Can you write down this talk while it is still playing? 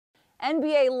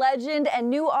NBA legend and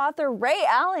new author Ray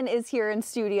Allen is here in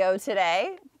studio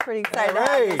today. Pretty excited to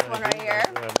have this one right here.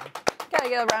 Gotta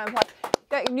get a round of applause.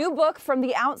 Got your new book, From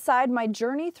the Outside, My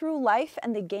Journey Through Life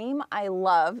and the Game I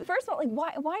Love. First of all, like,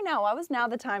 why now? Why was now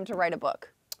the time to write a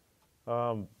book?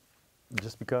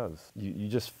 Just because. You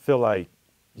just feel like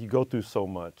you go through so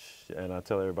much, and I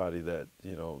tell everybody that,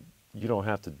 you know, you don't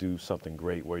have to do something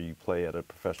great where you play at a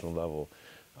professional level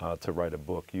to write a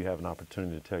book. You have an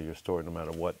opportunity to tell your story no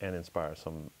matter what and inspire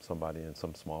somebody in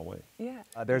some small way. Yeah.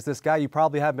 There's this guy you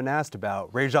probably have been asked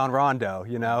about, Rajon Rondo,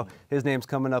 you know. His name's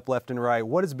coming up left and right.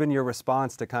 What has been your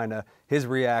response to kind of his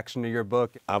reaction to your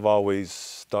book? I've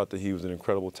always thought that he was an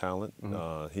incredible talent.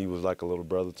 He was like a little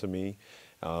brother to me.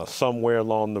 Somewhere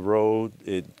along the road,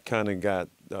 it kind of got,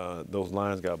 those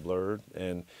lines got blurred.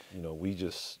 And, you know, we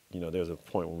just, you know, there's a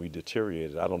point when we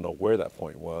deteriorated. I don't know where that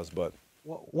point was, but.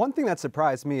 Well, one thing that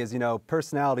surprised me is, you know,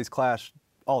 personalities clash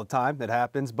all the time. That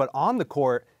happens. But on the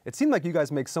court, it seemed like you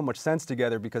guys make so much sense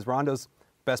together because Rondo's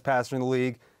best passer in the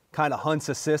league, kind of hunts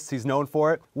assists. He's known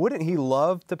for it. Wouldn't he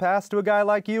love to pass to a guy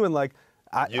like you? And like,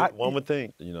 one would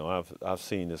think, you know, I've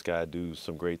seen this guy do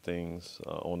some great things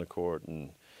on the court,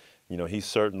 and you know, he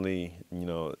certainly, you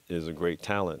know, is a great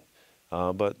talent.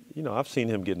 But, you know, I've seen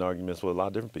him get in arguments with a lot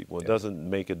of different people. It doesn't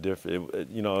make a difference.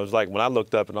 You know, it was like when I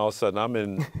looked up and all of a sudden I'm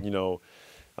in, you know,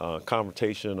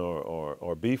 confrontation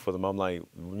or beef with him, I'm like,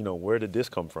 you know, where did this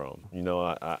come from? You know,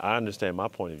 I understand my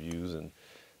point of views, and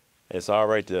it's all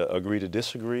right to agree to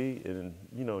disagree. And,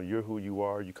 you know, you're who you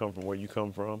are. You come from where you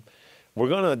come from. We're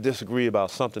going to disagree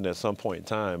about something at some point in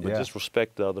time, but just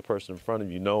respect the other person in front of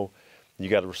you. Know you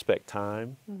got to respect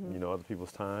time, you know, other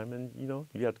people's time, and, you know,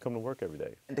 you have to come to work every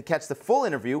day. And to catch the full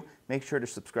interview, make sure to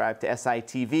subscribe to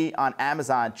SITV on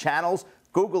Amazon channels.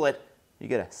 Google it. You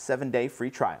get a 7-day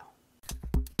free trial.